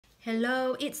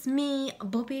Hello, it's me,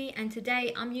 Bobby, and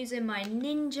today I'm using my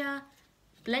Ninja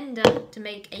blender to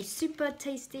make a super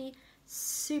tasty,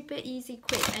 super easy,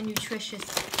 quick and nutritious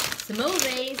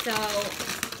smoothie.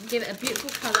 So give it a beautiful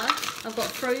colour. I've got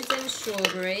frozen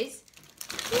strawberries.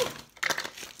 Ooh,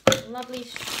 lovely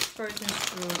frozen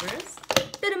strawberries.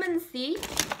 Vitamin C.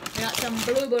 We got some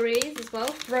blueberries as well,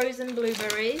 frozen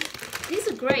blueberries. These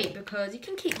are great because you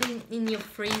can keep them in your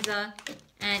freezer,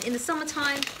 and in the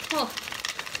summertime,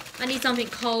 I need something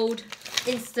cold,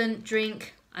 instant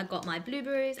drink. I've got my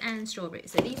blueberries and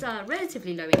strawberries. So these are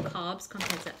relatively low in carbs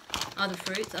compared to other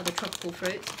fruits, other tropical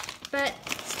fruits, but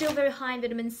still very high in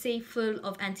vitamin C, full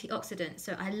of antioxidants.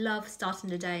 So I love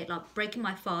starting the day, like breaking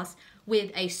my fast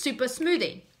with a super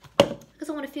smoothie because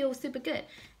I want to feel super good.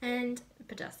 And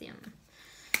potassium.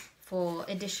 For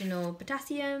additional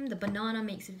potassium, the banana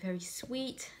makes it very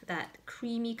sweet, that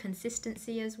creamy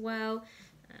consistency as well.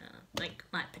 Like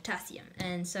my potassium.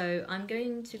 And so I'm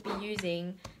going to be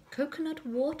using coconut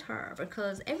water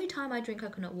because every time I drink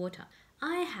coconut water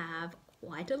I have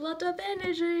quite a lot of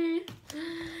energy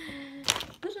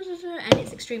and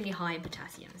it's extremely high in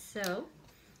potassium, so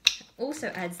also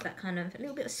adds that kind of a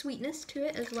little bit of sweetness to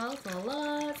it as well. So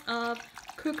lots of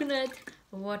coconut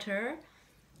water.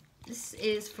 This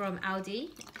is from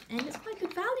Aldi and it's quite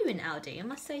good value in Aldi, I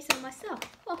must say so myself.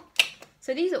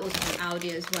 So these are also from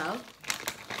Aldi as well.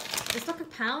 It's like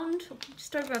 £1,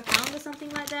 just over £1 or something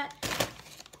like that.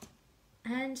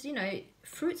 And you know,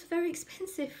 fruits are very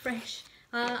expensive fresh.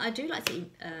 I do like to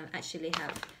actually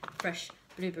have fresh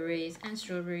blueberries and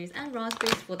strawberries and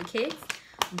raspberries for the kids.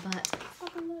 But let's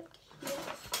have a look here.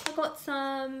 I got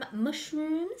some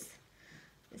mushrooms.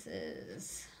 This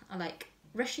is, I like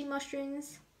reishi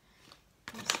mushrooms.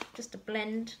 Just to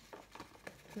blend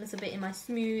a little bit in my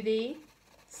smoothie.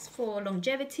 It's for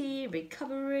longevity,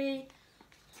 recovery.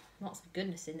 Lots of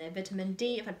goodness in there. Vitamin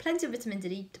D. I've had plenty of vitamin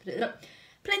D.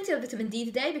 Plenty of vitamin D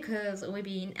today because we're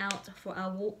being out for our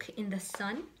walk in the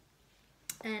sun.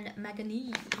 And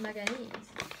manganese.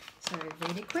 So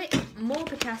really quick. More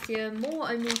potassium,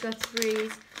 more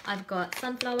omega-3s. I've got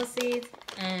sunflower seeds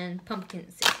and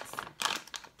pumpkin seeds.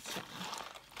 So,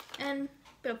 and a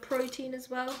bit of protein as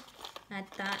well. Add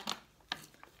that.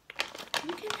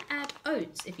 You can add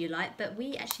oats if you like, but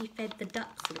we actually fed the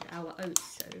ducks with our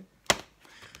oats, so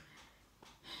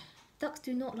ducks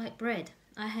do not like bread.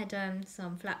 I had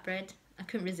some flatbread. I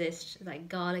couldn't resist. Like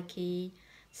garlicky,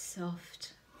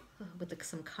 soft, with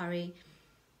some curry,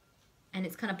 and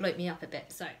it's kind of bloated me up a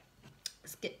bit. So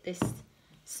let's get this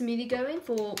smoothie going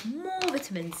for more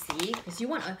vitamin C because you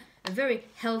want a very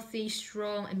healthy,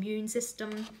 strong immune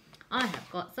system. I have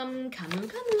got some camu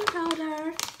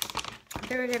powder.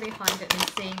 Very, very high vitamin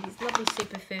C. These lovely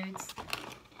superfoods.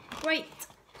 Great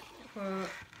to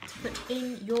put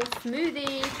in your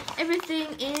smoothie. Everything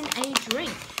in a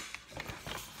drink.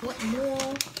 What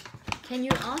more can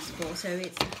you ask for? So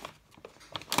it's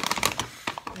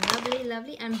lovely,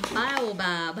 lovely, and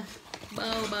baobab.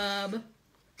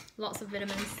 Lots of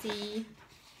vitamin C.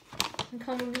 And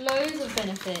come with loads of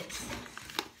benefits.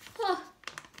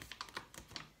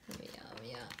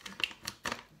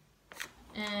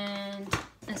 And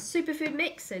a superfood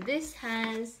mix. So this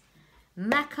has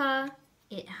maca,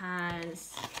 it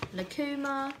has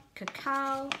lucuma,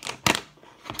 cacao,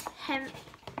 hemp.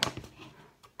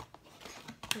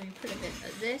 So we put a bit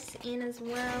of this in as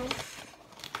well.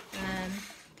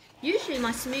 Usually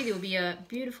my smoothie will be a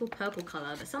beautiful purple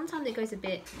colour, but sometimes it goes a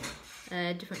bit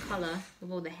different colour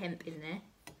with all the hemp in there.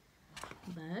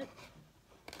 But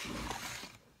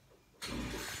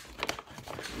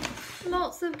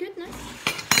lots of goodness.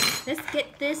 Let's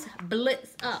get this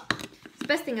blitz up. The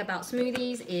best thing about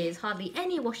smoothies is hardly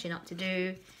any washing up to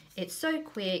do. It's so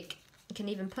quick. You can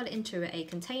even put it into a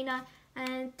container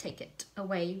and take it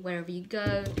away wherever you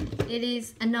go. It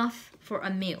is enough for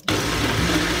a meal.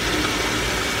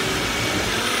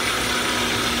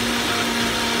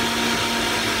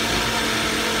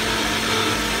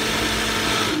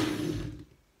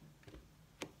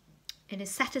 It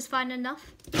is satisfying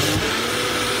enough.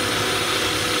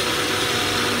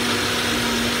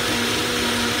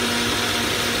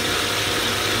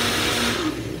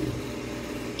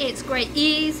 It's great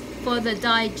ease for the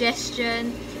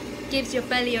digestion, gives your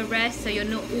belly a rest so you're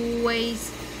not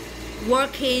always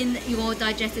working your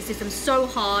digestive system so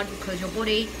hard because your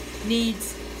body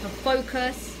needs to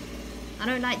focus. I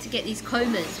don't like to get these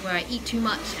comas where I eat too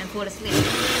much and fall asleep.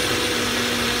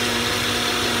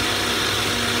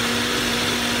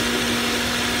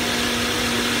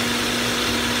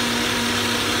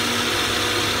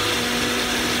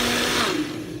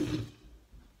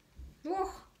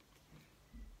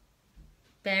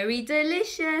 Very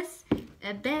delicious.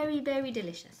 Very, very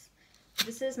delicious.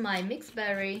 This is my mixed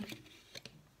berry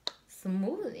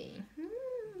smoothie.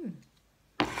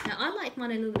 Now I like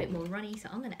mine a little bit more runny, so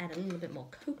I'm going to add a little bit more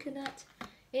coconut.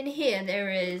 In here there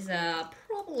is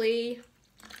probably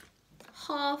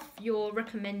half your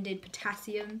recommended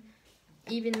potassium.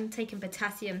 Even taking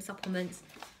potassium supplements,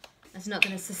 that's not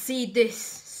going to succeed this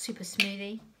super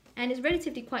smoothie. And it's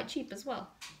relatively quite cheap as well.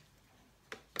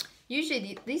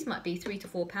 Usually these might be £3 to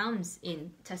 £4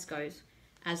 in Tesco's,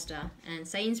 Asda and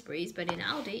Sainsbury's, but in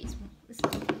Aldi it's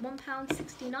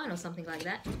 £1.69 or something like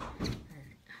that.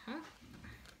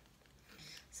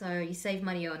 So you save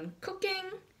money on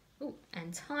cooking,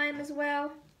 and time as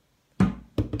well.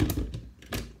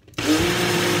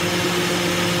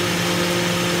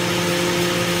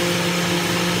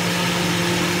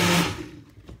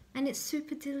 And it's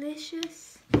super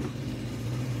delicious.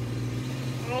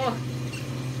 Oh,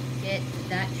 get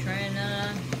that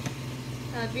trainer.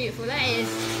 How beautiful that is.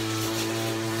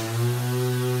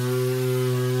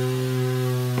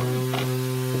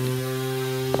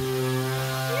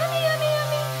 Yummy, yummy,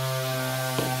 yummy.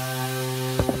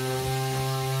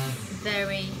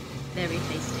 Very, very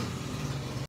tasty.